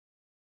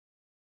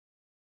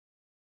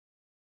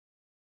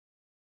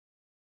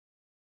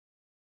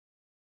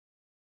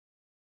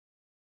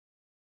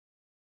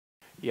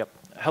Yep.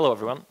 Hello,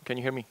 everyone. Can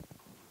you hear me?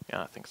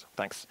 Yeah, I think so.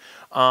 Thanks.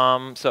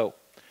 So,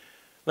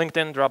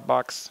 LinkedIn,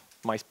 Dropbox,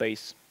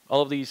 MySpace,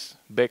 all of these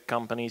big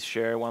companies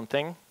share one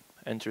thing,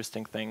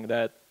 interesting thing,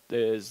 that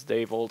is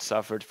they've all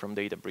suffered from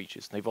data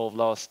breaches. They've all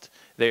lost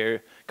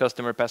their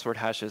customer password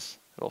hashes,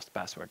 lost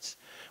passwords.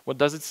 What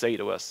does it say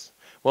to us?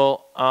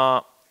 Well,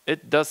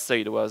 it does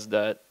say to us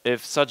that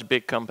if such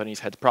big companies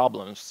had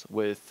problems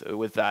with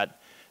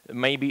that,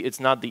 maybe it's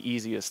not the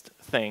easiest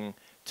thing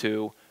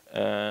to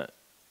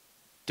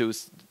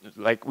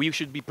like, we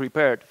should be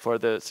prepared for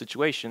the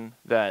situation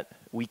that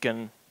we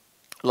can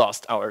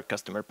lost our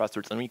customer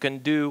passwords, and we can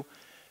do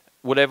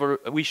whatever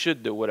we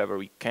should do, whatever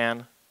we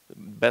can,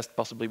 best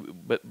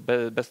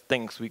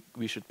things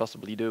we should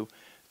possibly do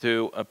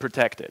to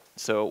protect it.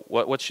 So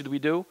what should we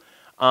do?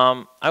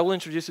 I will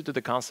introduce you to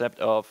the concept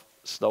of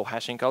slow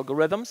hashing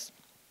algorithms,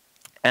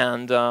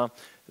 and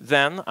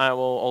then I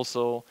will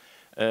also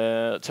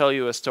tell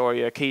you a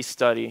story, a case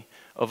study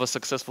of a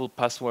successful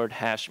password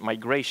hash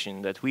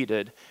migration that we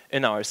did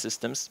in our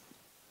system.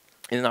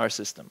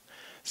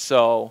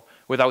 So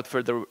without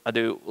further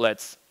ado,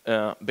 let's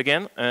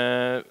begin.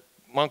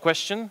 One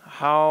question: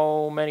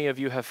 how many of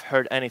you have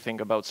heard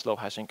anything about slow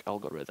hashing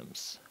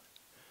algorithms?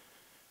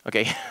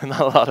 Okay, not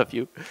a lot of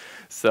you.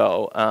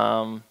 So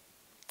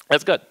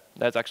that's good.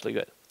 That's actually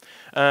good.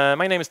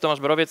 My name is Tomasz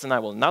Borowiec, and I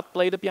will not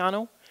play the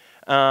piano.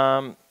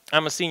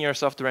 I'm a senior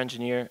software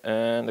engineer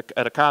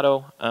at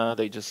Ocado.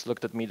 They just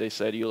looked at me, they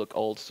said, "You look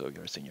old, so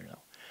you're a senior now."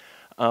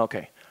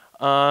 Okay.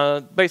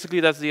 Basically,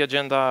 that's the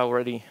agenda. I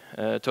already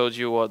told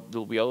you what it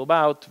will be all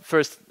about.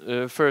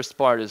 First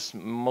part is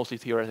mostly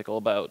theoretical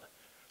about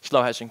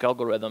slow hashing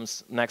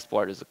algorithms. Next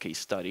part is a case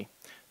study.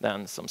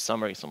 Then some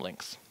summary, some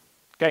links.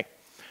 Okay.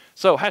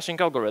 So hashing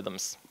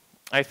algorithms.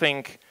 I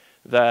think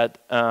that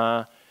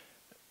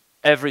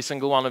every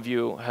single one of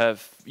you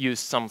have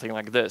used something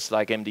like this,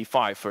 like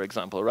MD5, for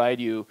example, right?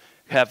 You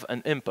have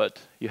an input.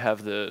 You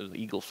have the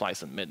eagle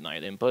flies at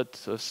midnight input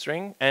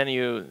string, and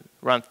you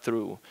run it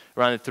through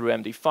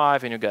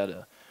MD5, and you get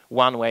a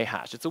one-way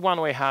hash. It's a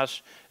one-way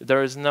hash.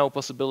 There is no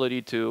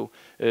possibility to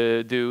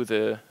do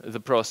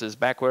the process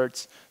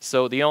backwards.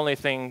 So the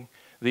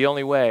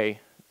only way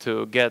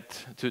to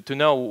get to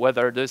know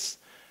whether this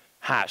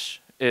hash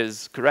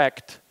is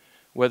correct,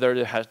 whether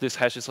this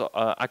hash is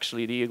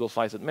actually the eagle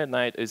flies at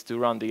midnight, is to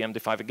run the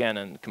MD5 again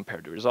and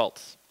compare the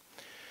results.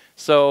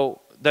 So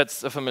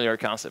that's a familiar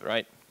concept,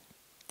 right?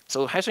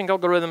 So hashing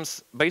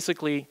algorithms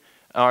basically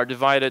are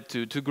divided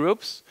to two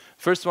groups.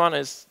 First one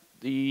is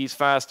these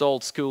fast,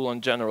 old school,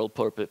 and general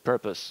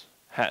purpose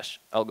hash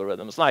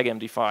algorithms, like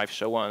MD5,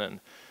 SHA-1, and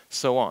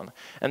so on.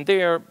 And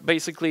they are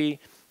basically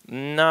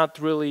not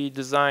really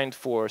designed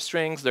for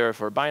strings. They're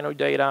for binary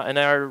data, and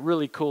they're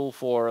really cool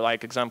for,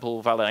 like,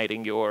 example,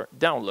 validating your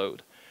download.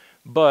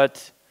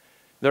 But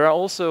there are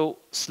also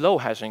slow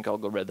hashing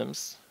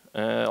algorithms,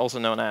 also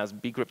known as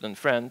bcrypt and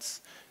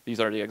friends. These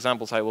are the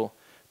examples. I will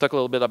talk a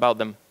little bit about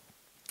them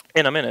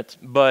in a minute,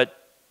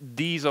 but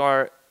these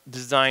are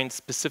designed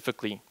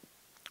specifically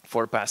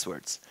for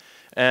passwords.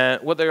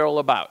 What they're all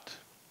about.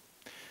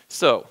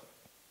 So,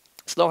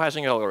 slow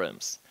hashing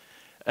algorithms.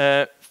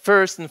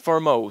 First and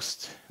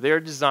foremost, they're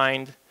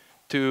designed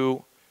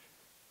to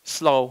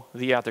slow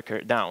the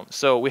attacker down.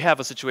 So we have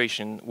a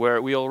situation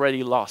where we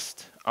already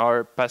lost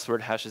our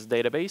password hashes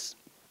database,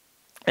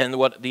 and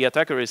what the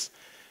attacker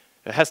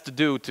has to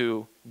do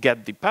to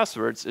get the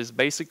passwords is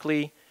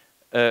basically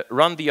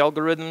run the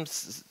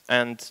algorithms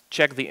and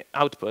check the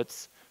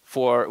outputs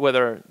for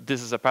whether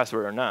this is a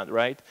password or not,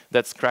 right?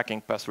 That's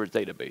cracking password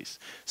database.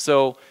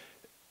 So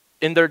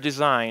in their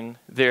design,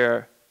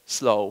 they're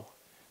slow,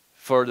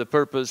 for the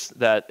purpose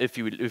that if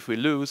we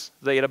lose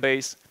the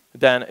database,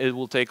 then it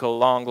will take a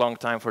long, long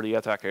time for the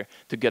attacker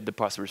to get the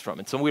passwords from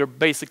it. So we're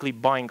basically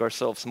buying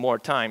ourselves more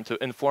time to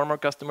inform our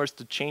customers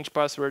to change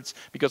passwords,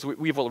 because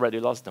we've already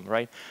lost them,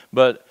 right?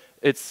 But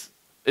it's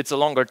a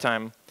longer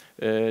time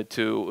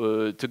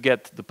to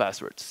get the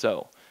passwords.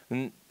 So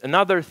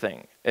another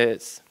thing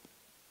is,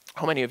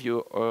 how many of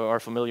you are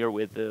familiar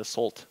with the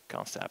salt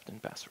concept in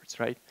passwords,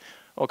 right?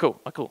 Oh,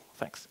 cool. Oh, cool.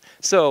 Thanks.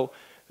 So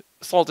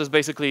salt is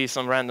basically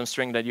some random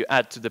string that you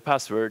add to the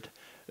password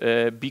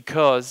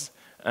because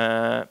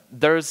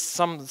there's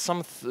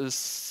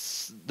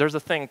there's a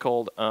thing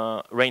called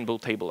rainbow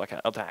table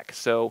attack.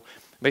 So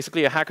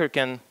basically,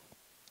 an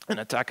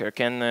attacker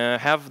can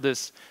have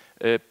this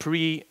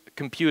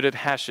pre-computed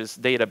hashes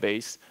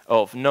database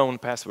of known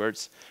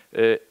passwords,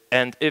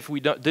 and if we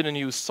didn't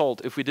use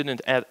salt, if we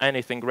didn't add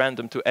anything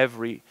random to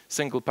every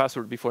single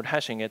password before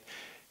hashing it,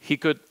 he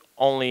could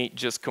only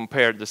just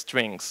compare the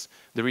strings,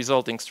 the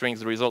resulting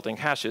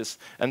hashes,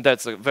 and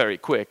that's very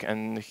quick,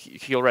 and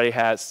he already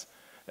has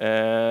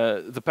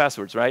the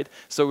passwords, right?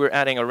 So we're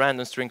adding a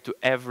random string to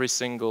every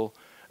single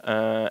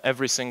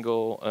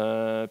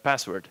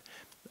password,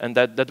 and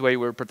that way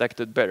we're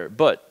protected better.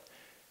 But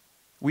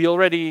we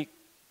already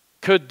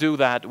could do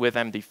that with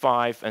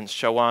MD5 and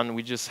SHA-1.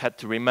 We just had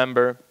to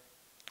remember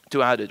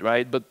to add it,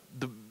 right? But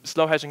the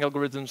slow hashing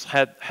algorithms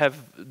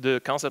have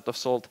the concept of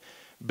salt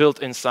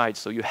built inside,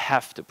 so you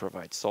have to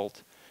provide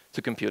salt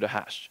to compute a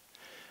hash.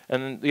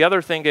 And the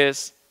other thing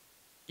is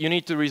you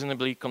need to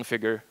reasonably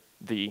configure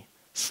the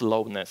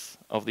slowness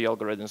of the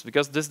algorithms,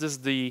 because this is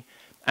the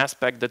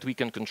aspect that we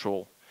can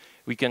control.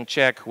 We can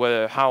check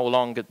how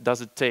long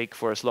does it take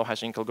for a slow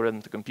hashing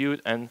algorithm to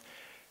compute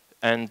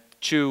and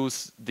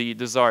choose the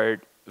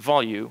desired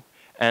value.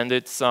 And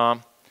it's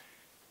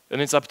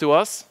up to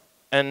us.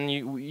 And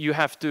you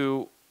have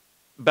to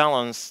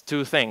balance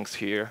two things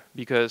here,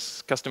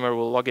 because customer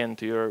will log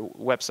into your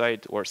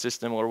website or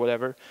system or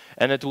whatever,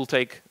 and it will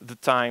take the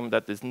time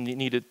that is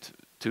needed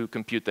to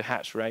compute the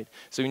hash, right?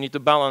 So you need to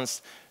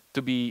balance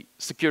to be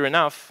secure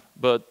enough,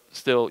 but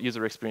still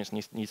user experience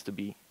needs to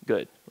be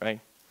good, right?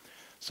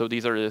 So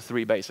these are the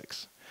three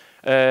basics.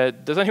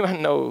 Does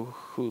anyone know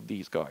who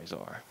these guys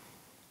are?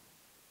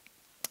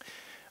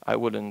 I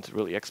wouldn't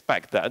really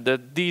expect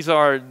that. These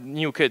are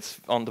new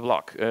kids on the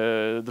block,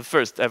 the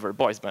first ever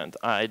boys band.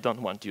 I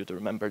don't want you to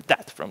remember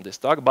that from this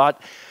talk, but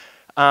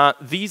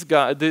these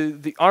guys,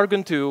 the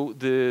Argon 2,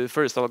 the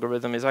first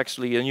algorithm, is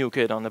actually a new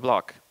kid on the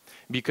block,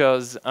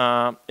 because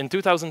in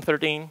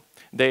 2013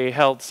 they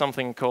held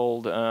something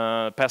called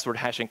password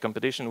hashing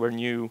competition, where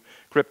new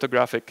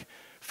cryptographic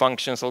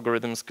functions,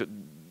 algorithms could,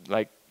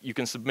 like, you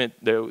could submit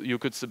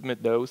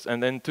those,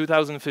 and then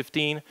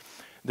 2015.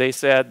 They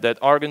said that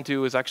Argon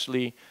 2 is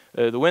actually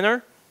the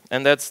winner,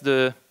 and that's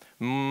the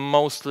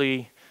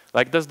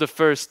that's the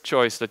first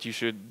choice that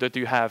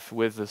you have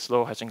with the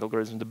slow hashing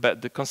algorithm,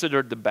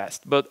 considered the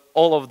best. But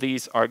all of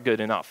these are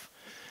good enough.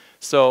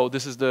 So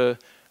this is the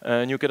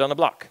new kid on the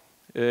block.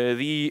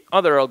 The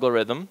other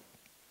algorithm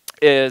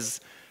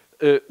is,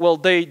 well,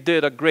 they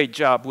did a great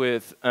job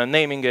with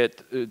naming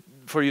it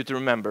for you to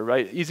remember,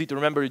 right? Easy to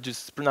remember. You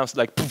just pronounce it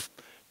like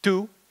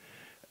 2.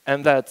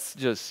 And that's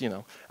just,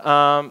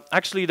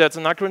 actually that's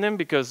an acronym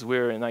because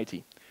we're in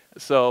IT.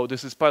 So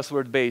this is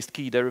password-based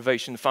key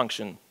derivation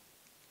function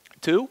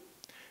 2,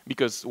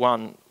 because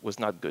 1 was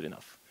not good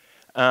enough.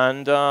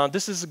 And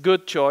this is a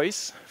good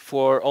choice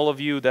for all of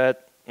you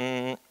that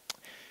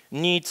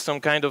need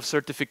some kind of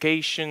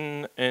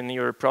certification in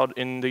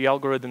in the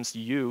algorithms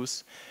you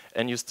use,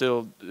 and you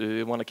still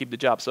want to keep the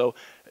job. So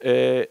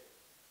the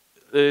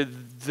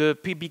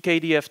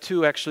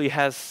PBKDF2 actually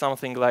has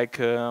something like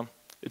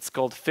it's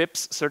called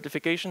FIPS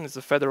certification. It's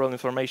a Federal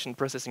Information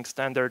Processing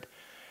Standard,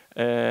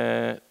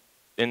 and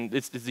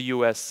it's the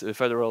US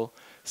federal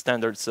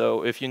standard.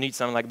 So if you need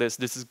something like this,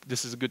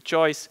 this is a good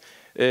choice.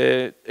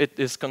 It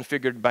is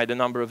configured by the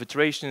number of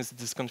iterations. It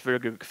is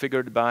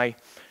configured by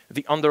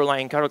the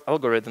underlying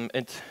algorithm.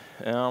 It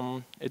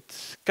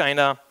kind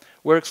of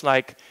works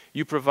like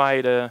you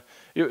provide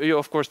you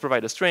of course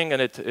provide a string,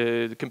 and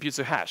it computes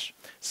a hash.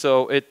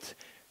 So it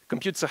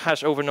computes a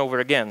hash over and over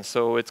again.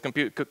 So it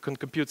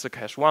computes a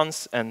hash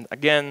once, and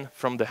again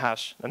from the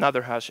hash,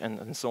 another hash,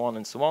 and so on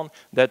and so on.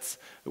 That's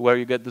where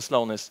you get the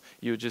slowness.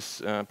 You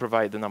just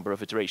provide the number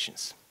of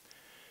iterations.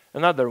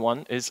 Another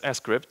one is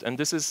script, and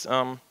this is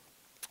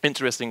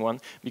interesting one,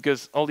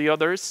 because all the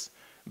others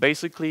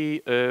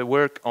basically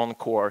work on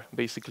core,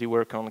 basically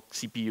work on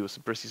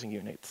CPUs, processing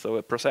unit, so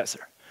a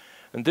processor.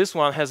 And this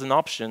one has an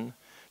option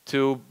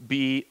to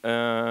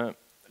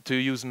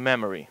use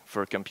memory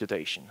for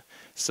computation.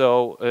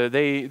 So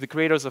the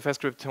creators of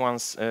script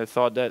once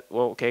thought that,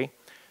 well, okay,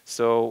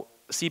 so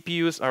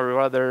CPUs are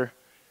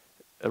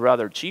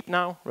rather cheap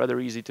now, rather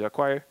easy to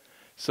acquire.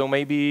 So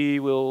maybe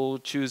we'll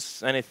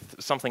choose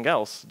something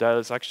else that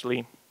is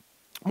actually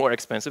more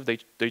expensive.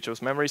 They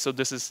chose memory, so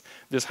this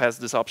has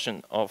this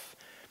option of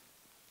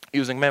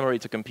using memory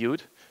to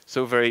compute.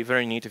 So very,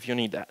 very neat if you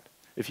need that,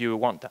 if you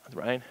want that,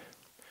 right?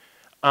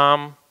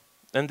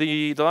 And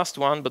the last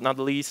one, but not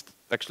the least,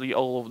 actually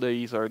all of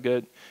these are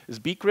good, is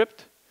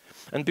bcrypt.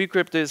 And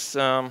bcrypt is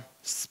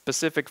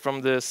specific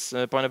from this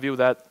point of view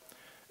that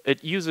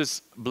it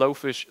uses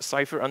Blowfish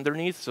cipher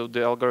underneath, so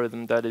the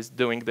algorithm that is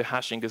doing the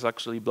hashing is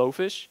actually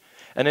Blowfish,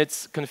 and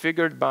it's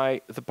configured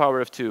by the power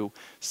of 2.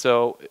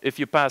 So if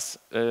you pass,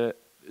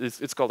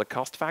 it's called a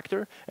cost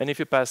factor, and if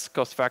you pass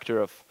cost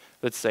factor of,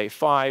 let's say,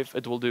 5,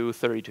 it will do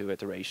 32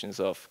 iterations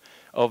of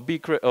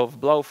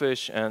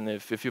Blowfish, and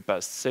if you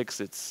pass 6,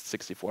 it's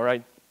 64,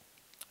 right?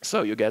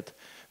 So you get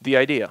the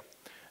idea,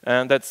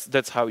 and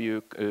that's how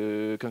you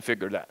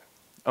configure that.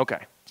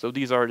 Okay, so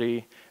these are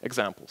the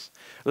examples.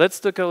 Let's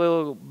take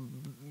a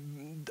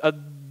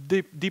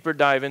deeper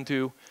dive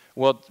into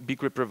what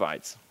bcrypt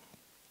provides.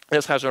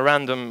 This has a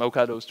random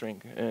Ocado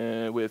string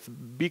with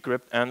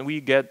bcrypt, and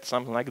we get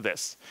something like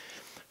this.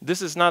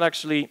 This is not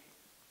actually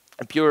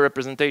a pure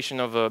representation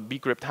of a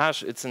bcrypt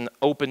hash. It's an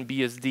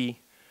OpenBSD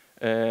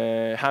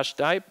hash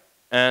type,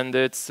 and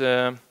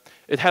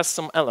it has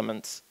some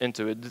elements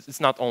into it.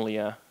 It's not only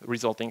a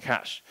resulting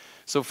hash.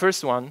 So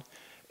first one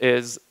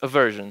is a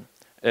version.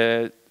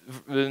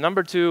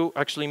 Number 2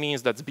 actually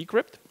means that's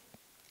bcrypt.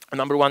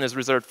 Number 1 is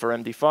reserved for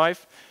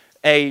MD5.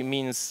 A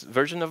means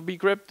version of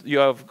bcrypt. You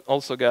have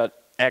also got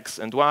X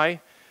and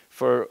Y.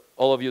 For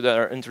all of you that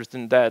are interested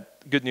in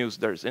that, good news,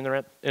 there's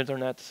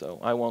internet, so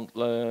I won't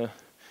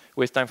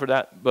waste time for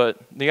that. But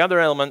the other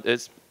element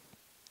is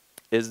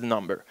the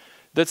number.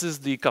 This is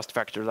the cost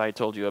factor that I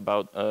told you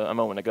about a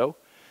moment ago.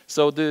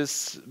 So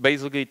this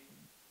basically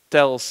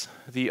tells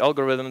the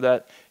algorithm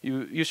that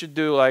you should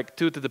do like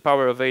 2 to the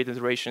power of 8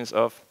 iterations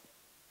of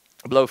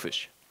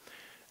blowfish.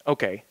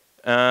 Okay,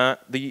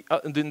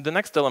 the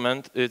next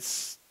element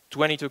is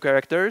 22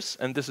 characters,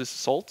 and this is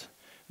salt.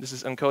 This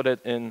is encoded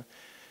in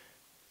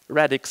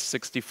radix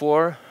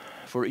 64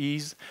 for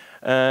ease.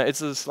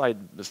 It's a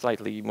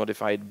slightly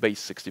modified base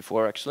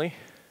 64 actually.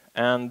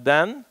 And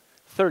then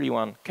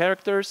 31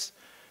 characters.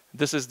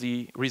 This is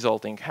the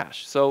resulting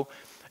hash. So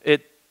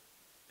it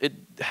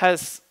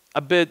has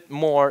a bit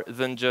more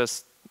than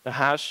just a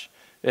hash.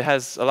 It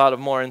has a lot of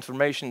more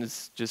information.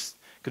 It's just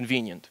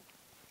convenient.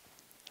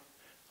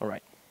 All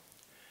right.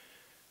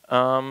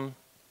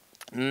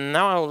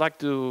 Now I would like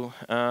to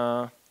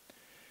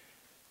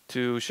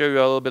show you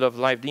a little bit of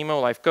live demo,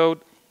 live code.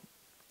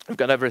 We've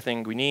got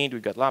everything we need.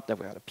 We've got laptop,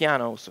 we've got a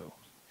piano, so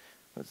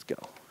let's go.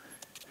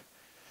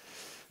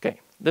 Okay,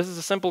 this is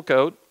a simple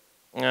code.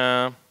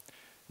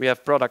 We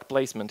have product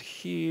placement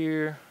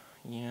here.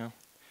 Yeah,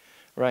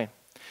 right.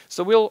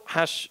 So we'll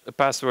hash a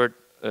password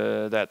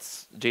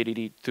that's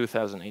JDD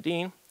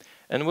 2018,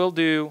 and we'll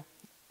do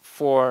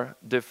 4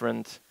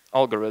 different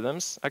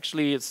algorithms.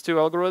 Actually, it's 2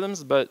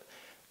 algorithms, but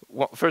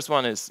first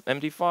one is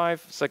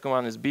MD5, second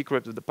one is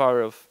bcrypt to the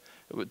power of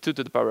 2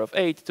 to the power of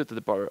 8, 2 to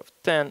the power of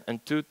 10,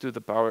 and 2 to the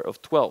power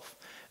of 12.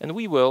 And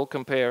we will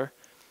compare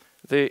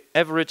the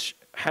average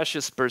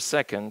hashes per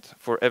second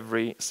for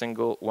every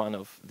single one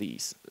of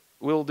these.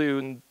 We'll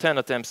do 10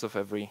 attempts of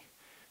every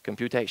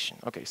computation.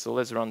 Okay, so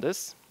let's run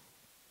this.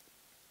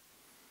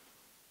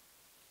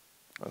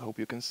 I hope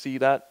you can see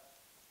that.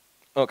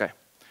 Okay,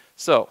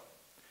 so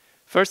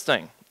first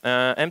thing,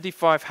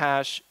 MD5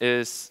 hash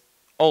is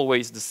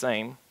always the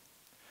same,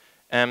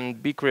 and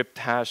bcrypt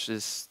hash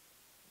is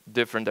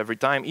different every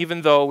time,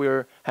 even though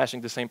we're hashing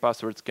the same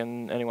passwords.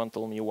 Can anyone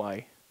tell me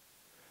why?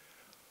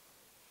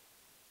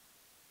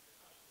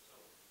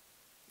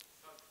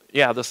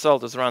 Yeah, the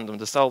salt is random.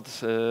 The salt,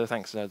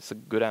 thanks, that's a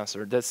good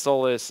answer. The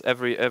salt is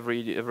every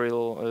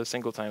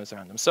single time is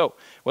random. So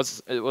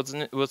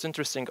what's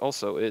interesting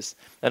also is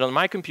that on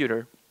my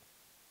computer,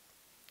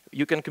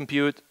 you can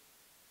compute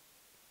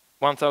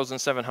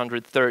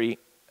 1,730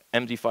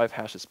 MD5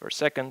 hashes per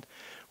second,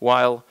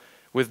 while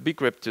with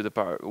bcrypt to the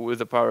power with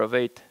the power of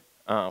 8,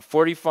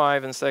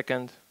 45 in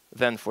second,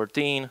 then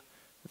 14,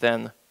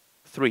 then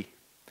 3.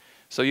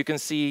 So you can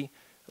see,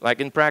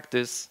 like in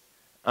practice,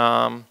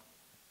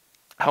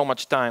 how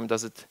much time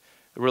does it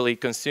really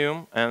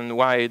consume, and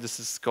why this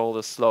is called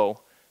a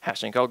slow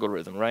hashing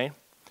algorithm, right?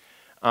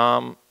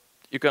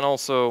 You can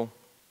also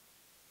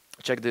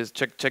check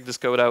this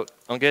code out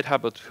on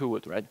GitHub, but who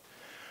would, right?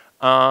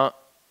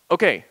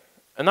 Okay,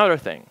 another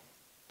thing.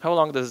 How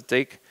long does it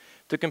take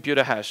to compute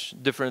a hash?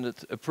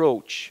 Different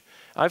approach.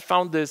 I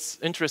found this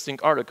interesting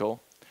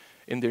article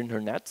in the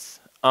internet.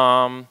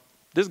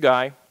 This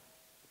guy,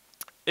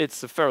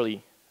 it's a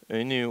fairly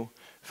new,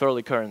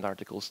 fairly current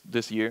article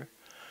this year.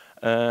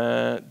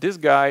 This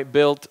guy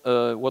built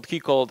what he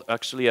called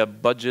actually a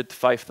budget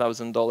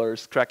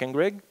 $5,000 cracking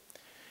rig.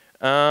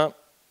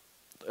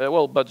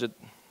 Well, budget,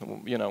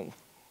 you know,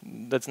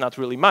 that's not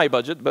really my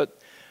budget,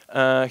 but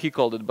he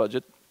called it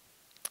budget.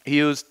 He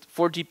used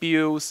 4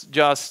 GPUs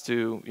just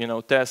to, you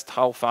know, test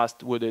how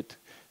fast would it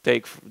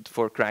take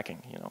for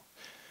cracking, you know.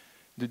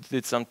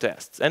 Did some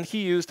tests. And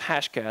he used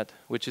Hashcat,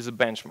 which is a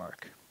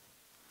benchmark.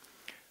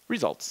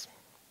 Results.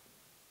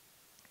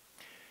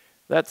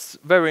 That's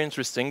very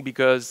interesting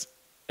because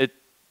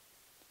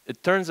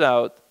it turns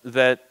out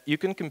that you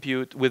can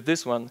compute with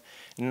this one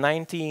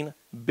 19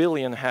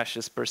 billion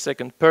hashes per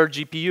second per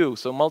GPU.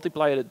 So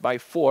multiply it by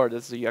 4.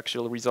 That's the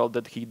actual result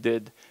that he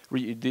did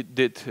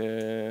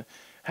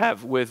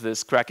have with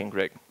this cracking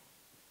rig.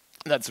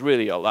 That's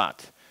really a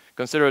lot.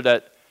 Consider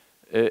that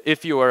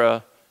if you are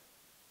a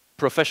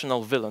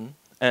professional villain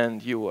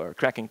and you are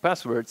cracking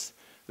passwords,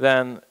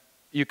 then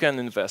you can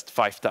invest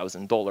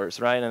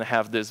 $5,000, right, and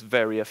have this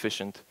very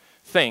efficient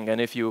thing.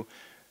 And if you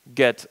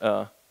get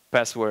a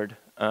password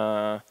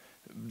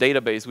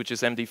database which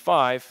is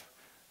MD5,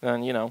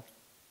 then, you know,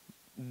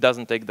 it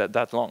doesn't take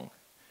that long.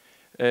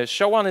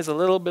 SHA-1 is a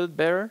little bit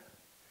better,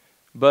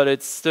 but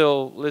it's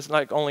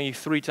like only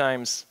 3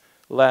 times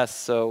less,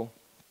 so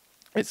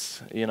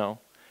it's, you know,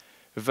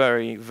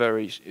 very,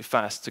 very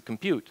fast to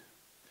compute.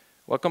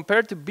 Well,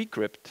 compared to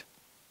bcrypt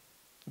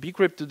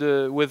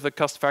with a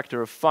cost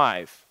factor of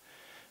 5,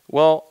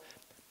 well,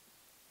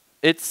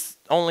 it's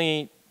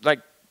only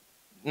like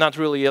not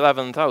really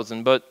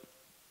 11,000, but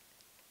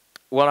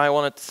what I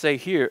wanted to say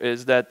here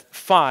is that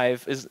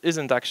 5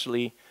 isn't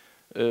actually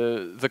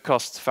the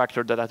cost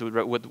factor that I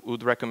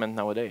would recommend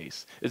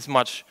nowadays. It's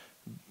much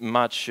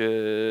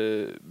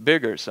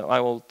bigger, so I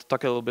will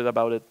talk a little bit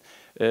about it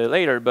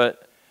later,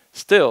 but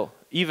still,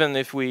 even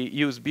if we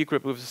use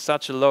bcrypt with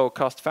such a low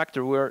cost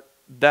factor, we're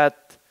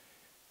that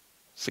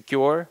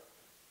secure,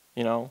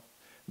 you know,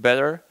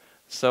 better.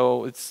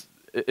 So it's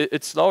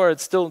slower. It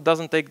still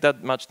doesn't take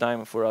that much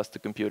time for us to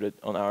compute it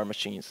on our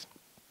machines.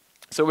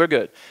 So we're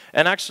good.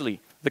 And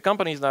actually, the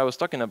companies that I was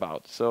talking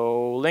about,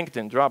 so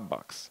LinkedIn,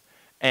 Dropbox,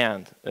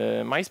 and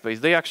MySpace,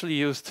 they actually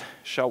used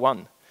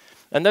SHA-1.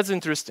 And that's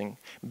interesting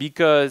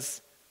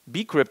because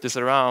bcrypt is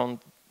around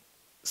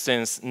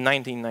since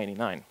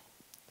 1999.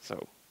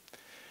 So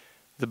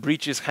the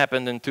breaches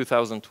happened in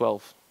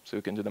 2012, so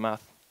you can do the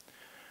math.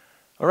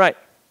 All right,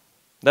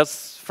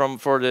 that's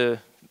for the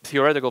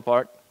theoretical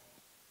part.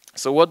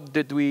 So what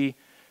did we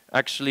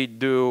actually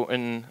do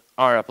in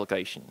our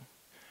application?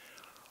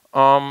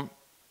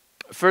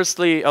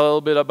 Firstly, a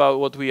little bit about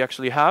what we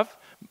actually have.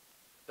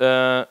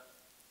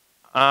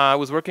 I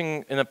was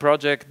working in a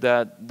project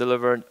that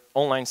delivered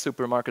online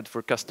supermarket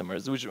for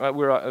customers, which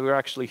we're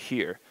actually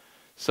here.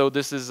 So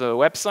this is a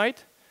website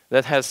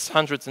that has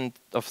hundreds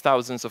of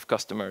thousands of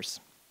customers.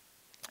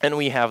 And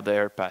we have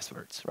their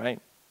passwords, right?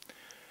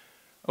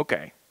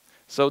 Okay,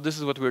 so this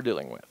is what we're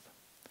dealing with.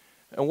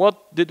 And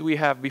what did we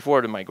have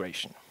before the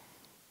migration?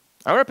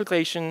 Our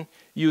application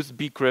used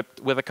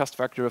bcrypt with a cost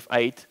factor of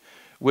 8,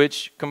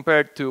 which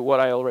compared to what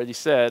I already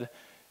said,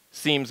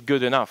 seems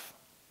good enough,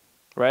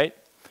 right?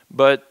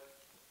 But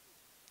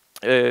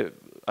I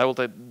will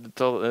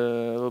tell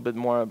a little bit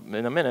more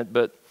in a minute,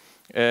 but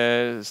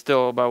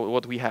still about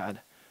what we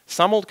had.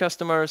 Some old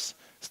customers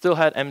still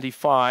had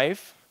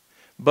MD5,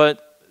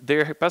 but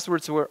their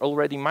passwords were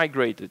already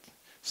migrated.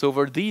 So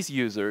for these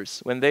users,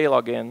 when they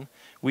log in,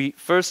 we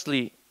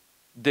firstly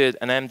did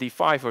an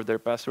MD5 for their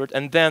password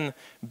and then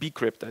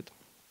bcrypted.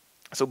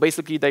 So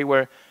basically they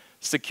were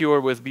secure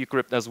with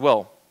bcrypt as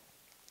well.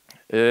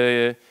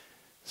 So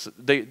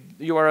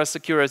you are as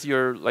secure as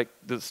your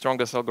the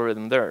strongest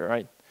algorithm there,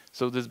 right?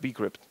 So this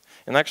bcrypt.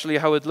 And actually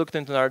how it looked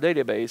into our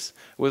database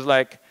was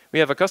like, we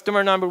have a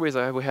customer number, we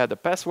had the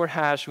password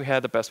hash, we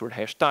had the password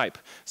hash type.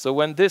 So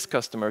when this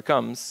customer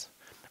comes,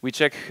 we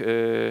check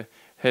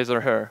his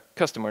or her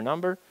customer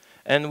number,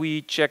 and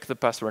we check the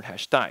password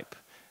hash type.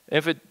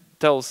 If it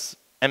tells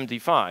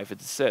MD5,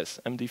 it says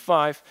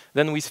MD5,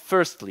 then we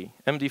firstly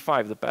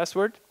MD5 the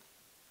password,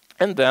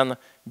 and then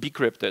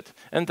bcrypt it,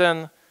 and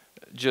then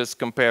just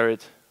compare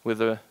it with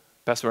the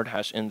password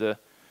hash in the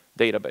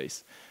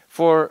database.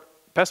 For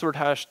password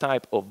hash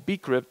type of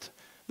bcrypt,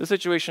 the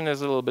situation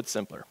is a little bit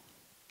simpler.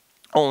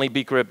 Only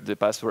bcrypt the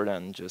password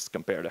and just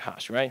compare the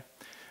hash, right?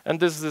 And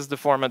this is the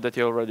format that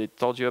I already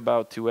told you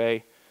about,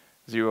 2A,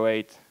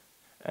 08,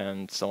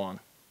 and so on.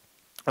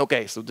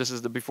 Okay, so this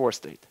is the before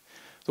state.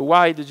 So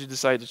why did you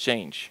decide to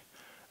change?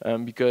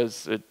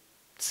 Because it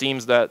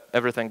seems that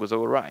everything was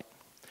all right.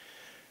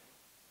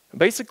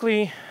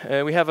 Basically,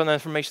 we have an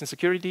information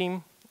security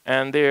team,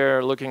 and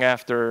they're looking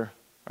after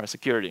our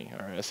security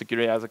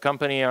as a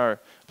company, our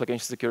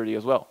application security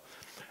as well.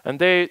 And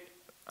they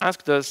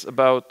asked us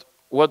about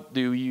what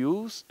do we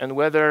use and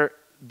whether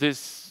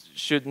this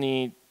should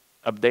need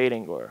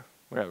updating or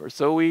whatever.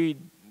 So we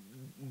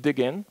dig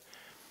in,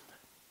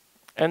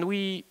 and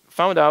we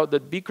found out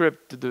that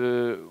bcrypt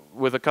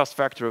with a cost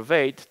factor of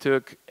 8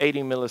 took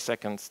 80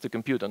 milliseconds to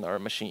compute on our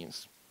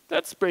machines.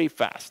 That's pretty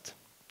fast.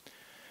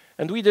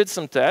 And we did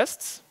some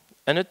tests,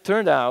 and it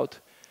turned out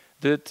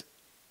that,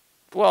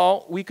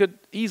 well, we could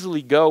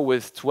easily go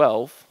with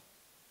 12.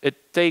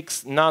 It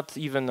takes not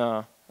even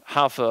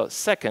half a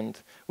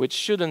second, which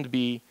shouldn't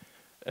be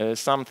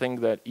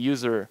something that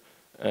user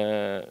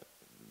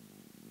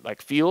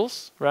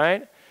feels,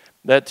 right?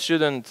 That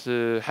shouldn't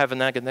have a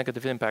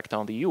negative impact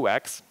on the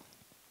UX.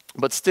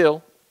 But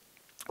still,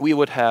 we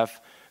would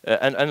have,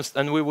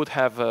 and we would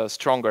have a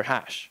stronger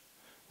hash.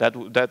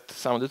 That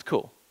sounded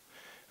cool.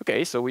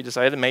 Okay, so we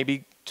decided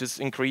maybe just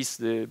increase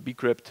the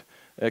bcrypt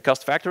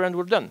cost factor and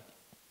we're done.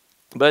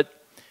 But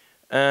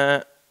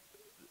that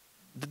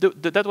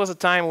was a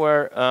time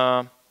where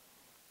a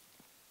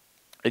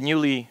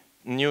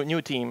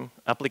new team,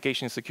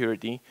 application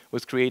security,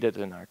 was created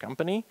in our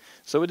company.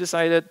 So we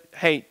decided,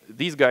 hey,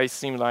 these guys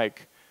seem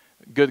like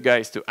good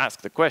guys to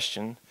ask the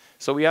question.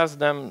 So we asked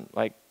them,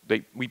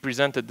 we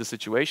presented the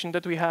situation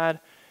that we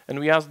had, and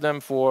we asked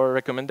them for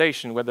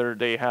recommendation, whether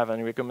they have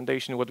any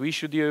recommendation, what we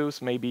should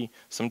use, maybe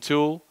some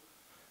tool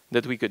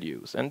that we could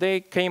use. And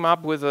they came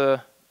up with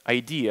an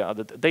idea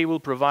that they will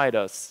provide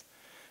us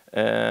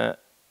an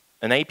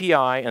API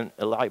and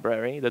a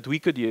library that we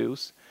could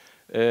use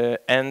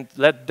and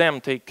let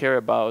them take care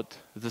about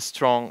the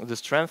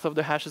strength of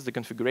the hashes, the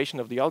configuration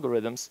of the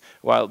algorithms,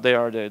 while they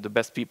are the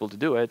best people to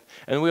do it.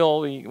 And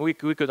we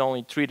could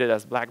only treat it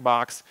as black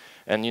box,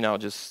 and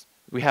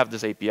we have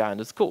this API and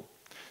it's cool.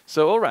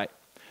 So all right.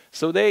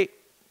 So they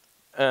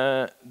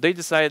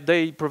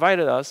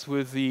provided us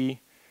with the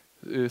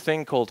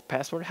thing called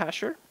password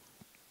hasher,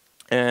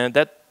 and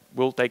that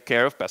will take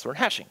care of password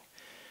hashing.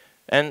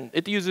 And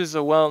it uses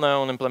a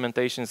well-known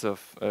implementations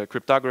of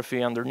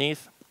cryptography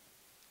underneath,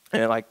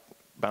 like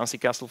Bouncy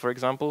Castle, for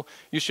example.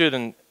 You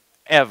shouldn't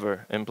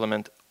ever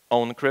implement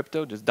own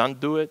crypto. Just don't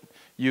do it.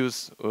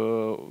 Use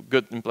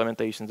good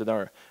implementations that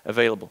are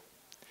available.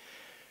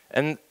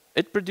 And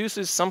it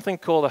produces something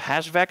called a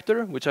hash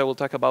vector, which I will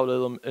talk about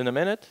in a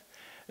minute,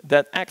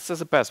 that acts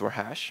as a password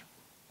hash.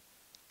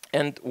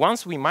 And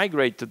once we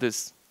migrate to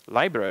this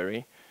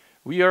library,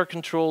 we are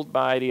controlled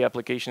by the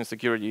application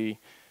security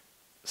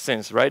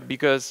sense, right?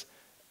 Because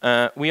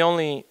we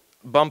only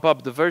bump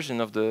up the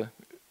version of the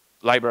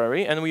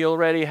library, and we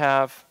already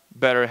have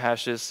better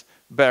hashes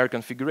bare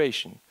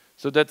configuration.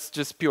 So that's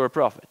just pure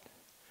profit.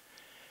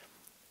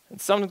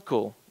 It sounded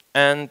cool.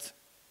 And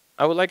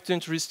I would like to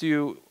introduce to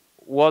you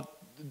what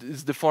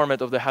is the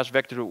format of the hash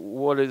vector,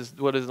 what is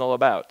it all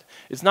about.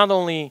 It's not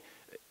only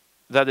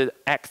that it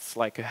acts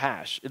like a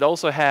hash, it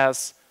also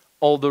has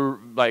all the,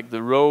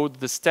 the road,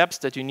 the steps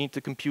that you need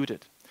to compute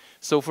it.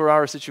 So for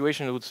our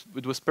situation,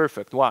 it was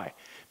perfect. Why?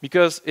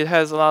 Because it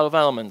has a lot of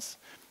elements.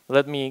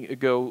 Let me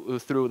go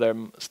through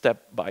them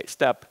step by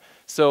step.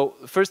 So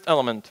first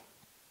element,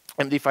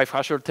 MD5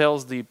 hasher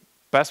tells the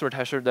password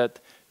hasher that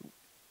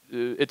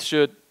it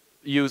should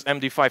use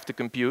MD5 to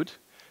compute.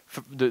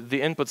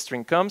 The input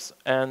string comes,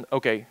 and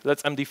OK,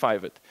 let's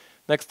MD5 it.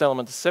 Next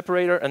element is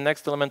separator, and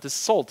next element is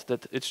salt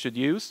that it should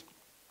use,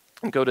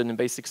 encoded in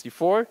base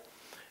 64.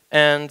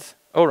 And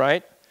all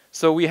right,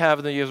 so we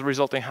have the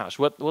resulting hash.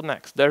 What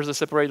next? There's a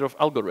separator of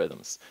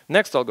algorithms.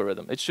 Next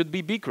algorithm, it should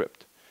be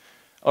bcrypt.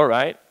 All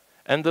right,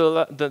 and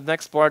the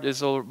next part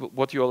is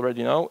what you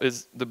already know,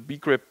 is the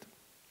bcrypt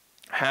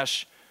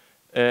hash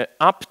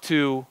up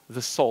to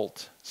the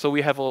salt. So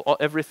we have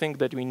everything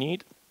that we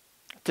need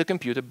to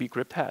compute a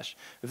bcrypt hash.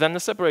 Then the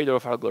separator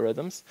of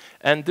algorithms,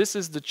 and this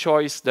is the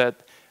choice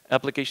that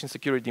application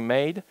security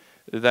made,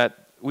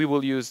 that we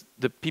will use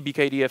the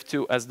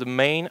PBKDF2 as the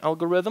main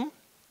algorithm.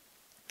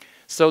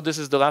 So this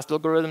is the last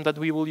algorithm that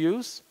we will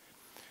use.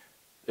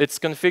 It's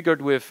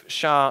configured with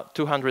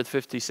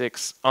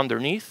SHA-256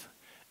 underneath.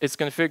 It's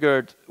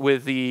configured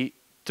with the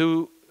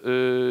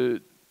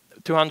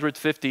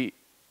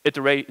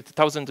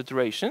 250,000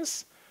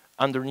 iterations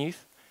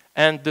underneath.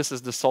 And this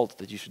is the salt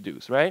that you should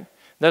use, right?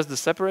 That's the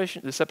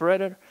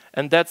separator,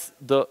 and that's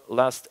the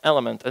last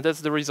element, and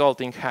that's the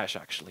resulting hash,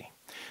 actually.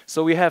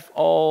 So we have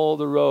all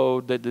the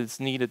road that is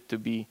needed to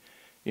be,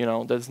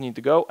 that's need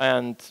to go,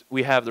 and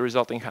we have the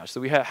resulting hash. So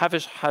we have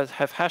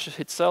hash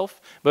itself,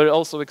 but it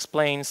also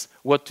explains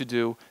what to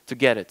do to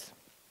get it.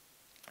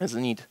 That's a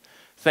neat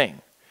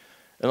thing.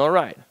 And all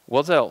right,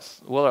 what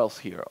else? What else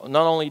here?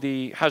 Not only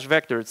the hash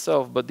vector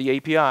itself, but the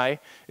API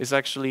is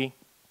actually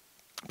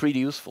pretty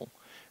useful.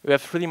 We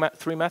have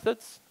three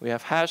methods. We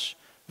have hash,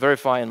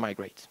 verify, and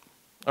migrate.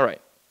 All right,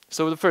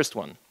 so the first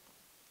one.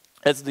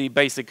 That's the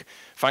basic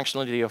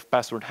functionality of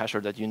password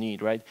hasher that you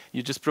need, right?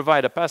 You just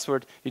provide a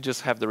password, you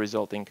just have the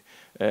resulting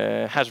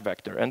hash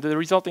vector. And the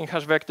resulting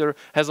hash vector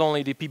has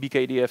only the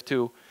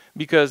PBKDF2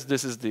 because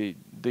this is the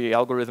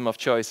algorithm of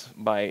choice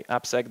by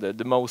AppSec,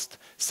 the most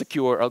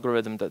secure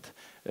algorithm that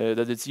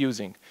it's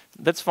using.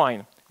 That's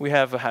fine. We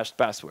have a hashed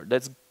password.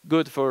 That's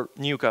good for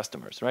new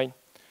customers, right?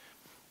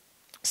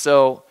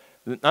 So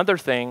another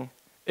thing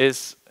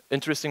is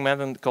interesting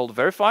method called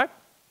verify.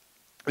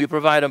 You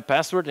provide a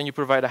password and you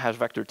provide a hash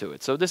vector to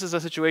it. So this is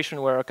a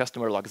situation where a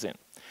customer logs in.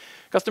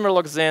 Customer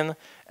logs in,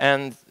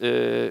 and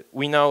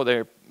we know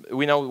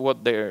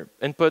what they're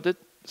inputted.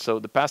 So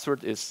the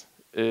password is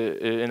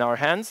in our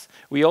hands.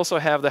 We also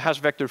have the hash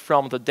vector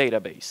from the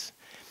database.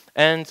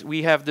 And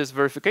we have this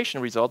verification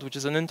result, which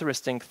is an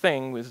interesting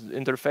thing with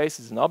interface.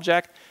 It's an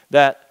object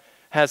that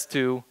has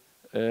two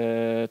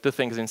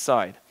things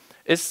inside.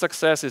 Its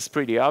success is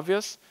pretty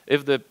obvious.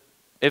 If the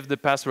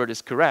password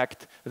is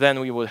correct, then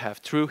we will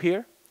have true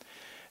here.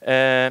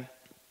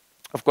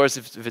 Of course,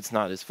 if it's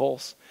not, it's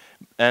false.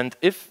 And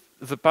if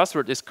the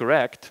password is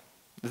correct,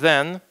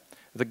 then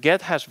the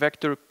get hash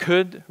vector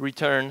could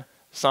return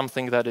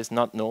something that is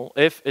not null.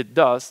 If it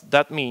does,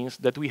 that means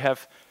that we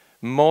have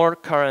more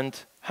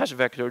current hash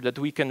vector that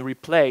we can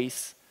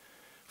replace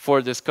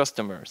for this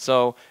customer.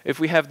 So if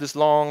we have this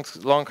long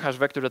hash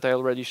vector that I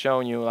already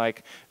shown you,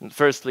 like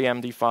firstly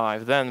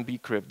MD5, then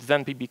bcrypt,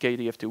 then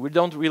PBKDF2, we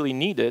don't really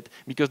need it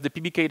because the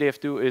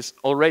PBKDF2 is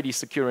already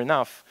secure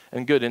enough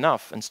and good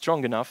enough and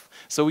strong enough,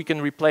 so we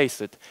can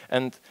replace it.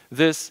 And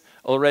this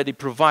already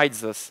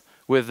provides us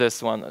with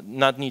this one,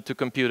 not need to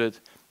compute it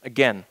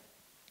again.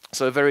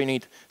 So a very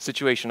neat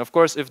situation. Of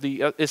course, if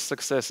the is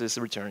success is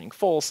returning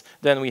false,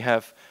 then we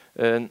have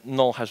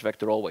null hash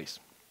vector always.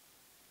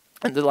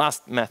 And the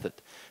last method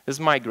is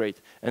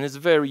migrate, and it's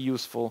very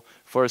useful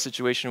for a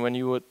situation when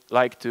you would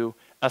like to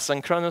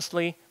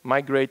asynchronously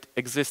migrate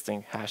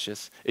existing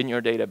hashes in your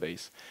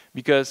database,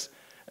 because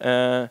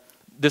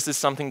this is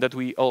something that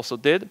we also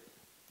did.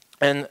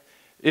 And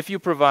if you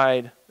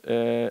provide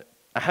a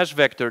hash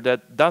vector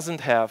that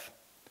doesn't have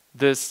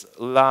this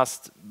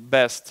last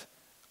best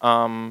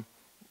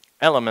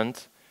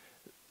element,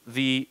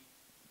 the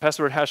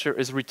password hasher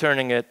is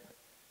returning it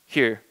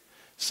here.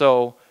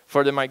 So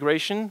for the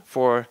migration,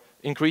 for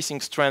increasing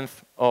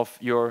strength of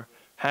your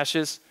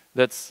hashes,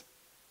 that's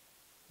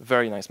a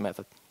very nice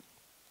method.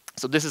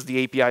 So this is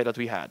the API that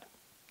we had.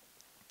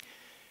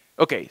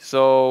 Okay,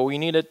 so we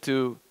needed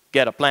to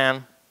get a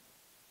plan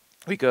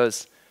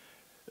because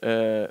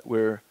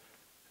we're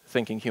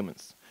thinking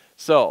humans.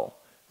 So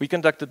we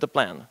conducted the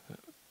plan.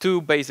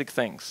 Two basic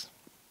things.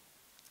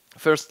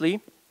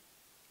 Firstly,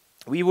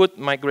 we would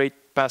migrate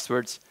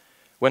passwords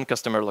when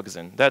customer logs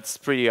in. That's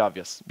pretty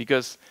obvious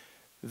because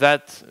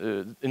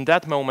in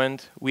that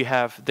moment, we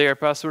have their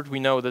password. We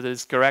know that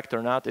it's correct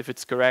or not. If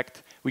it's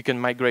correct, we can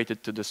migrate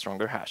it to the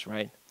stronger hash,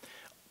 right?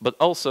 But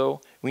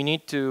also, we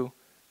need to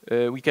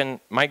we can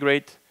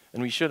migrate,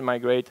 and we should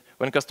migrate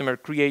when a customer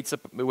creates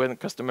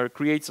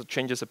or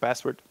changes a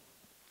password.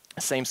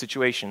 Same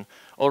situation.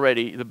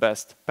 Already the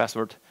best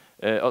password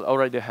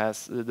already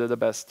has the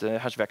best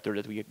hash vector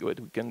that we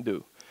can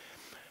do.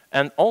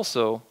 And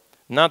also,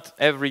 not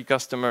every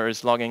customer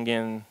is logging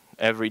in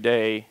every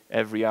day,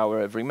 every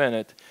hour, every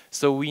minute.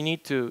 So we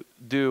need to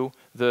do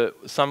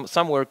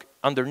some work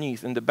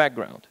underneath in the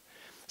background.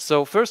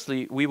 So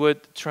firstly, we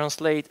would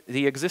translate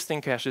the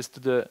existing hashes to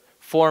the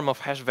form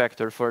of hash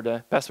vector for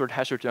the password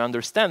hasher to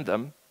understand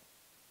them.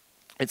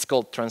 It's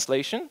called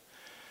translation.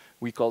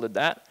 We called it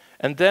that.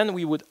 And then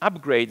we would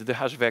upgrade the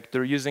hash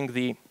vector using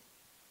the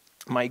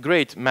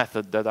migrate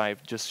method that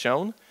I've just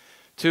shown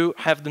to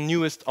have the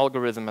newest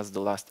algorithm as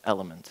the last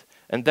element.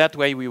 And that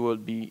way we will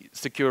be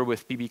secure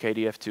with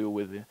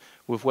PBKDF2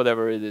 with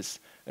whatever it is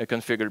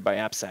configured by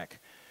AppSec.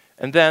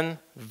 And then,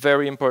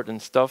 very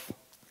important stuff,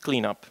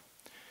 cleanup.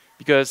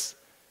 Because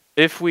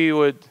if we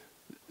would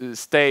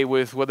stay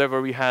with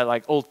whatever we had,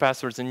 like old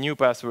passwords and new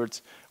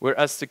passwords, we're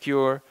as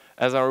secure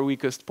as our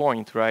weakest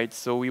point, right?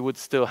 So we would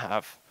still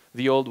have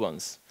the old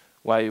ones.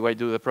 Why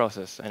do the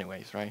process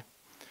anyways, right?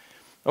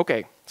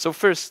 Okay, so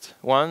first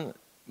one,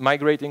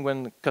 migrating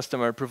when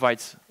customer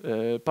provides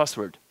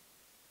password.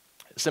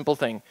 Simple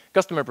thing,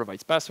 customer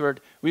provides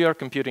password, we are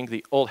computing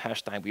the old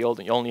hash time, we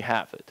only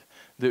have it,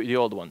 the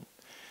old one.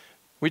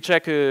 We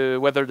check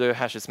whether the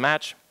hashes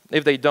match.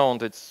 If they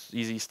don't, it's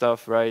easy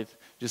stuff, right?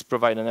 Just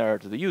provide an error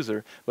to the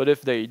user. But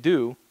if they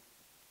do,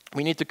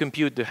 we need to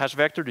compute the hash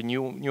vector, the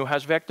new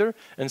hash vector,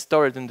 and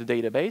store it in the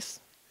database.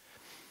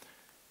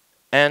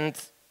 And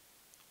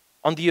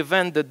on the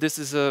event that this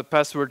is a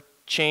password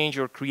change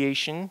or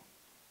creation,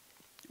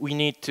 we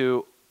need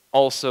to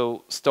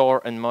also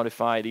store and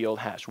modify the old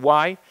hash.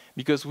 Why?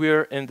 Because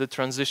we're in the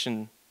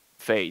transition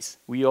phase.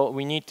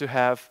 We need to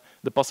have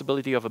the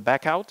possibility of a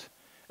backout.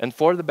 And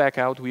for the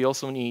backout, we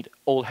also need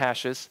old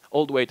hashes,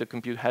 old way to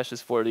compute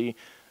hashes for the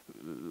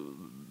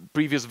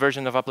previous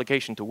version of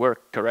application to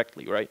work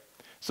correctly, right?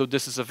 So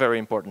this is a very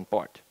important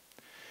part.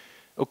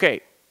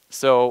 Okay,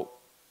 so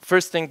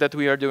first thing that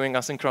we are doing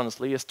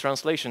asynchronously is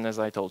translation, as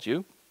I told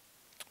you.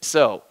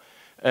 So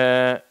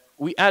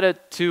we added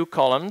 2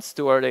 columns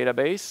to our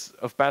database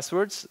of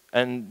passwords,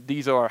 and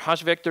these are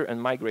hash vector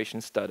and migration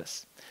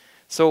status.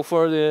 So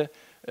for the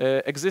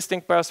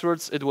existing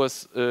passwords, it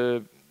was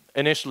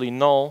initially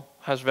null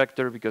hash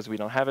vector because we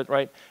don't have it,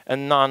 right,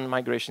 and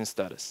non-migration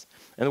status.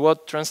 And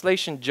what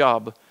translation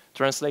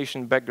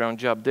background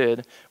job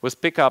did was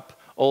pick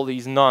up all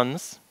these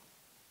nuns,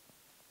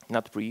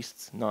 not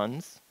priests,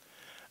 nuns,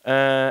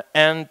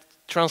 and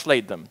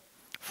translate them.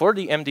 For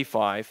the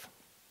MD5,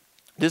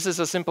 this is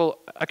a simple,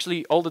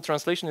 actually all the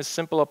translation is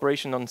simple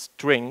operation on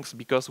strings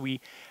because we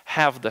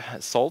have the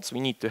salts, we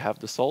need to have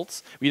the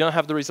salts. We don't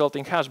have the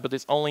resulting hash, but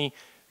it's only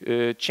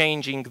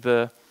changing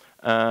the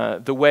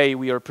way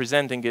we are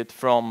presenting it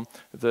from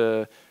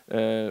the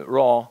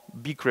raw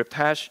bcrypt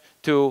hash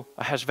to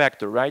a hash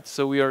vector, right?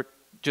 So we are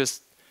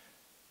just,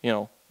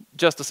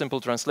 just a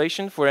simple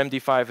translation. For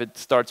MD5, it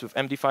starts with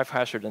MD5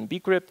 hasher then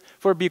bcrypt.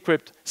 For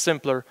bcrypt,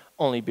 simpler,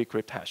 only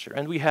bcrypt hasher.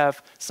 And we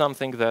have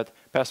something that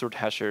password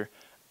hasher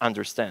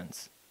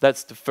understands.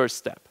 That's the first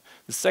step.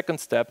 The second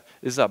step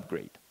is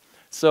upgrade.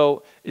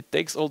 So it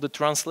takes all the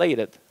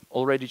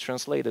already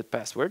translated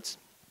passwords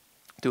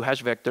to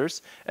hash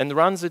vectors and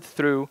runs it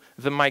through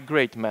the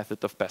migrate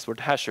method of password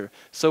hasher.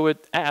 So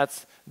it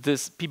adds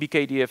this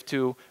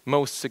PBKDF2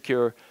 most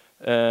secure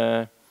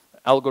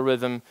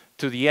algorithm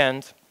to the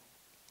end,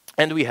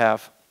 and we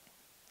have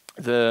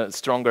the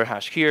stronger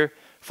hash here.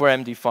 For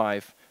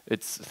MD5,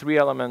 it's 3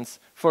 elements.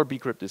 For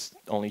bcrypt, it's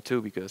only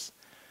 2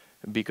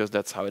 because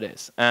that's how it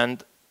is.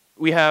 And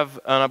we have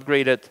an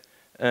upgraded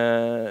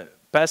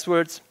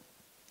passwords,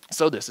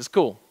 so this is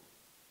cool.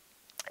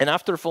 And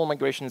after full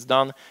migration is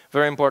done,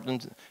 very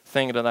important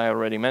thing that I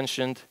already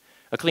mentioned,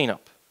 a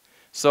cleanup.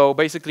 So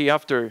basically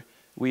after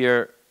we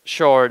are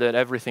sure that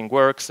everything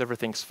works,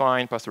 everything's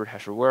fine, password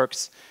hasher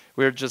works,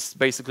 we're just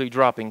basically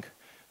dropping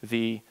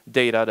the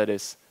data that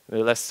is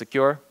less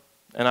secure.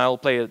 And I'll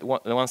play it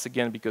once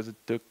again because it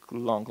took a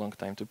long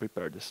time to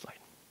prepare this slide.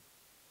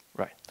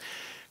 Right,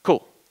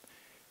 cool.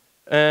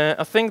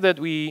 A thing that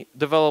we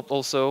developed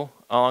also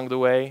along the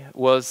way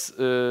was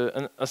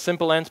a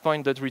simple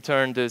endpoint that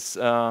returned this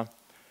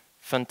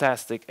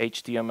fantastic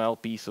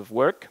HTML piece of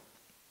work.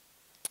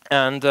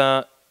 And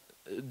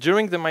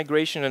during the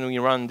migration, when we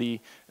run the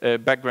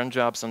background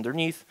jobs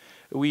underneath,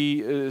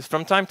 we,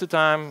 from time to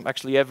time,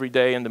 actually every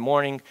day in the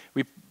morning,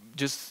 we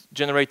just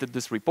generated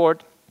this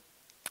report.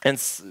 And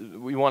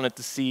we wanted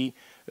to see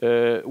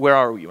where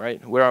are we,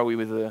 right? Where are we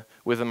with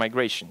the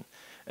migration?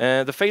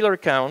 The failure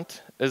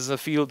count is a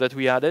field that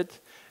we added.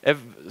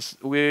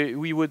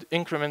 We would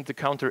increment the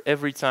counter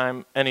every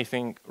time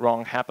anything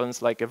wrong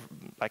happens, like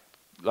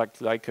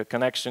a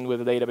connection with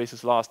the database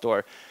is lost,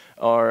 or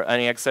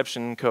any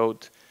exception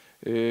code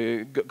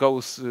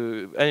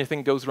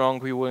anything goes wrong,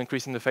 we will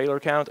increase in the failure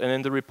count. And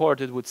in the report,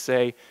 it would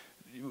say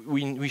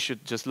we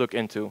should just look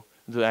into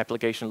the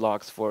application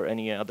logs for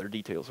any other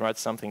details, right?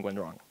 Something went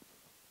wrong.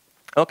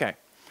 Okay,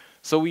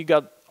 so we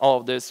got all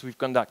of this, we've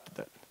conducted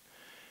it.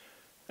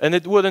 And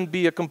it wouldn't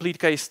be a complete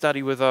case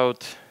study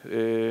without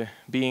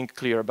being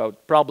clear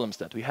about problems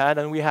that we had,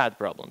 and we had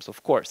problems,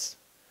 of course.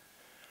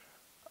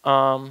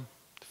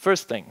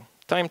 First thing,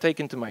 time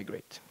taken to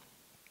migrate.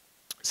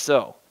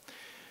 So,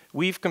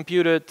 we've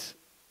computed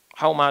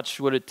how much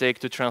would it take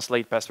to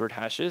translate password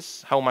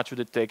hashes, how much would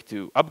it take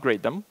to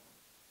upgrade them,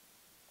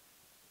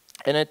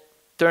 and it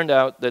turned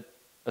out that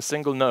a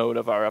single node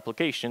of our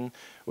application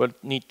would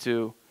need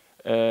to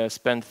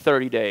spend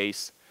 30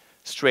 days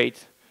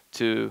straight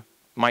to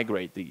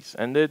migrate these.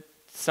 And it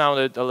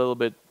sounded a little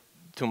bit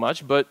too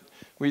much, but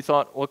we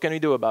thought, what can we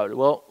do about it?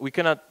 Well, we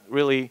cannot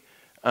really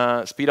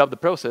speed up the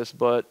process,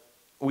 but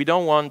we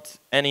don't want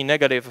any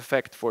negative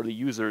effect for the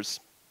users.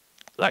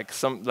 Like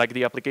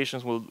the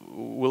applications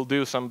will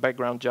do some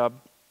background job,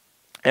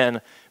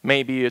 and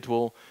maybe it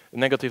will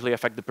negatively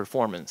affect the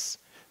performance,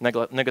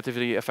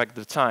 negatively affect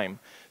the time.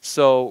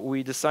 So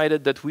we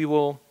decided that we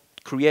will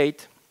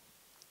create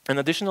an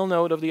additional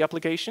node of the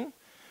application,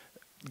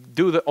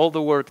 do all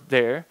the work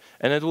there,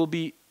 and it will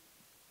be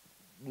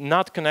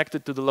not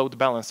connected to the load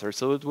balancer.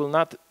 So it will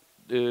not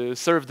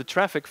serve the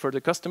traffic for the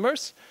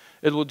customers.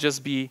 It will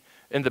just be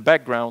in the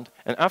background,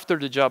 and after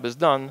the job is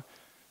done,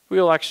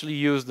 we'll actually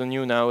use the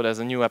new node as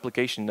a new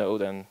application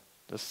node, and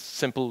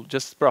simple,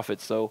 just profit.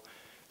 So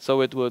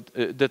it would.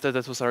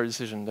 That was our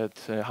decision. That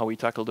how we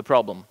tackled the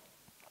problem.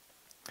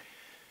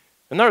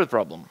 Another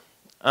problem.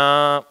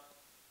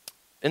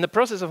 In the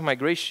process of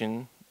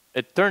migration,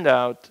 it turned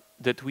out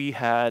that we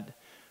had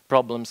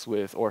problems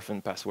with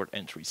orphan password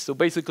entries. So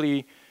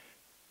basically,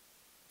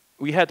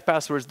 we had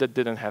passwords that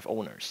didn't have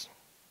owners.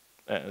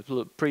 It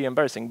was pretty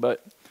embarrassing,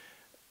 but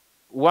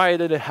why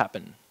did it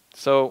happen?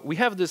 So we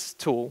have this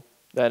tool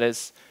that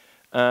is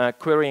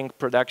querying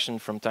production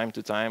from time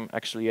to time,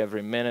 actually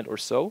every minute or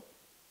so,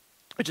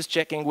 which is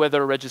checking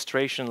whether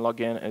registration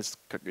login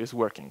is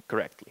working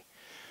correctly.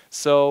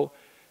 So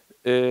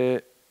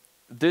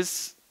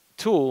this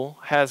tool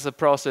has a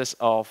process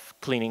of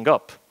cleaning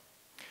up.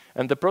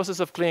 And the process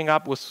of cleaning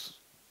up was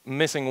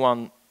missing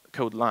one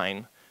code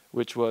line,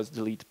 which was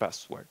delete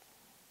password.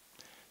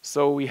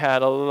 So we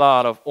had a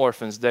lot of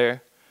orphans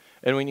there,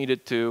 and we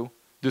needed to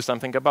do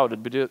something about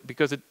it,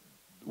 because it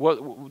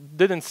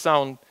didn't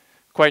sound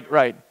quite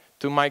right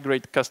to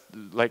migrate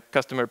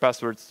customer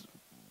passwords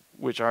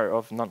which are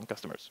of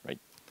non-customers, right?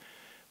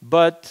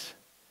 But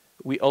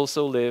we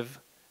also live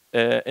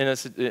in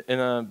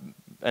an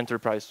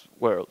enterprise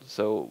world.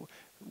 So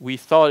we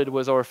thought it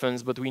was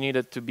orphans, but we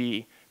needed to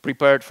be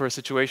prepared for a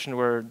situation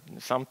where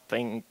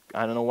something,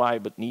 I don't know why,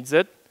 but needs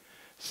it.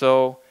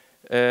 So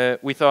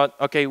we thought,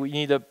 okay, we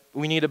need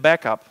a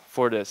backup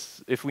for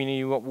this. If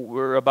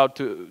we're about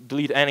to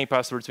delete any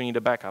passwords, we need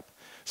a backup.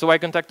 So I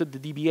contacted the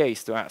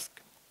DBAs to ask,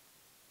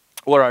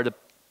 what are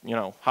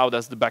how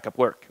does the backup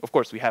work? Of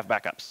course, we have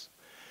backups,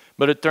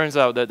 but it turns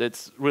out that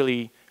it's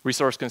really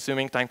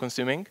resource-consuming,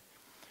 time-consuming,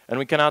 and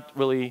we cannot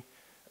really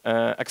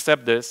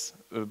accept this.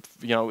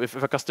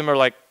 If a customer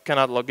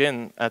cannot log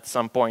in at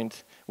some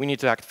point, we need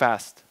to act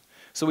fast.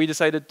 So we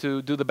decided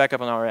to do the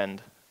backup on our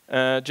end.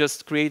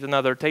 Just create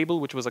another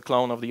table, which was a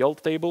clone of the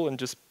old table, and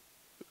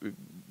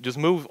just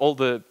move all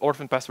the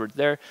orphan passwords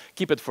there,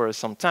 keep it for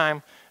some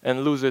time,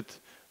 and lose it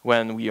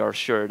when we are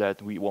sure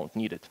that we won't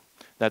need it.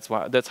 That's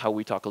how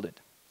we tackled it.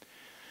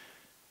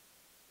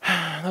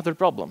 Another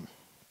problem.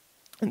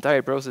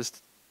 Entire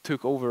process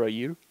took over a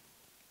year,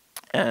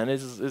 and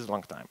this is a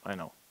long time, I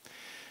know.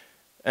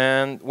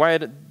 And why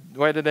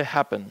did it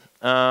happen?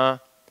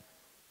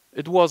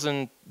 It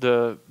wasn't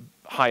the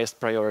highest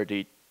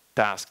priority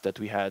task that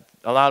we had.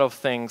 A lot of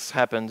things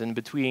happened in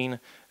between.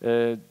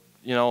 We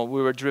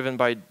were driven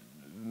by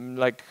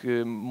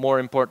more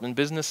important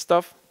business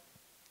stuff.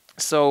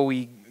 So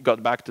we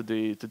got back to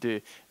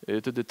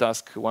the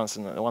task once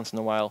in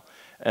a while,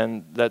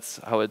 and that's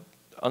how it.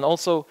 And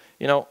also,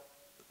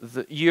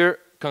 the year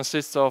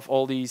consists of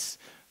all these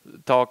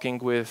talking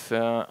with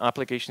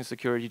application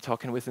security,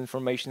 talking with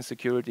information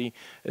security,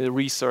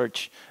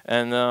 research,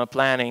 and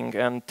planning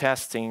and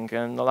testing,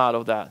 and a lot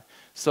of that.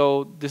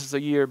 So this is a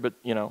year, but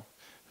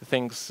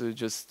things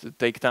just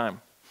take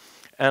time.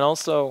 And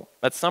also,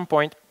 at some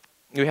point,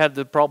 we had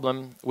the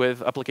problem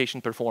with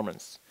application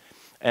performance,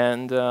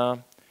 and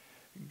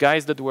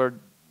guys that were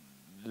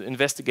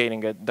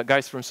investigating it, the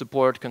guys from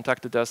support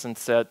contacted us and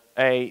said,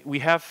 "Hey,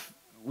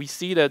 we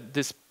see that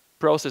this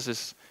process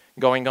is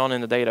going on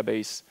in the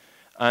database,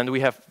 and we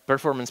have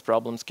performance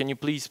problems. Can you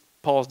please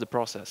pause the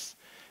process?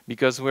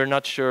 Because we're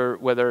not sure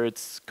whether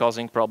it's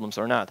causing problems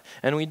or not."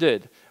 And we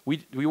did.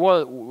 We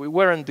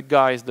weren't the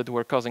guys that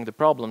were causing the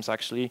problems,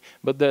 actually,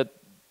 but that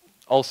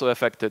also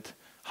affected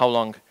how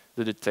long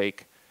did it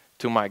take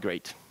to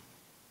migrate.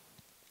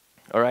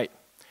 All right.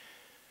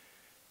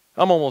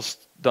 I'm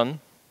almost done.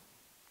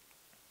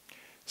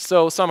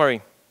 So,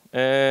 summary.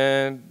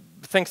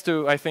 Thanks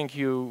to,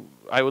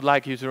 I would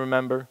like you to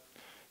remember.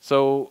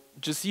 So,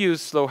 just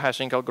use slow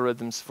hashing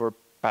algorithms for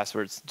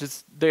passwords.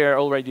 They're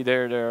already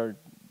there. They're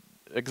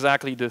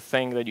exactly the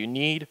thing that you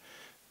need.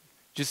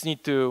 Just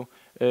need to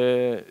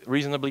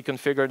reasonably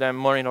configure them,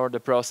 monitor the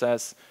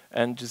process,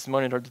 and just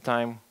monitor the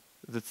time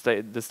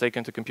that's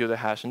taken to compute a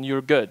hash, and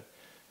you're good.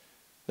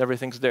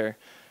 Everything's there.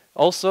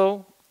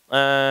 Also,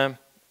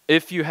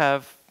 if you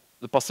have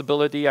the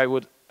possibility, I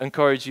would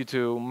encourage you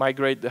to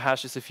migrate the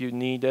hashes if you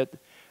need it.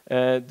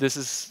 This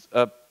is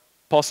a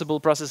possible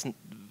process,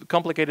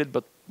 complicated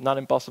but not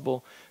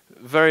impossible.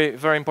 Very,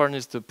 very important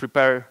is to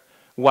prepare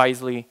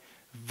wisely.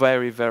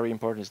 Very, very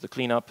important is to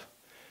clean up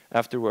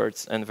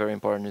afterwards, and very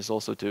important is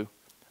also to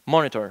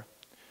monitor.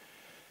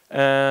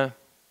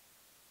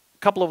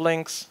 Couple of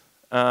links,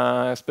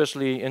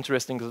 especially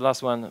interesting the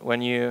last one.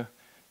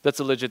 That's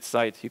a legit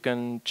site. You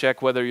can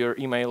check whether your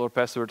email or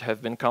password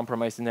have been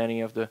compromised in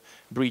any of the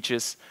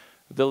breaches.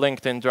 The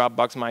LinkedIn,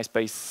 Dropbox,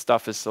 MySpace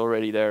stuff is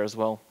already there as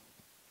well.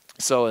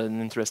 So an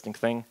interesting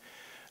thing.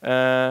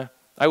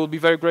 I will be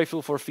very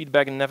grateful for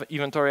feedback in the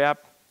inventory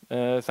app.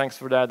 Thanks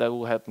for that. That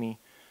will help me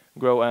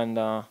grow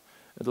and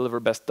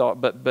deliver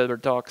better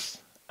talks.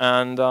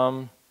 And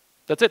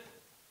that's it.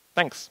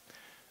 Thanks.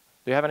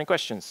 Do you have any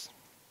questions?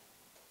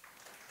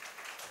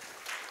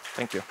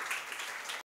 Thank you.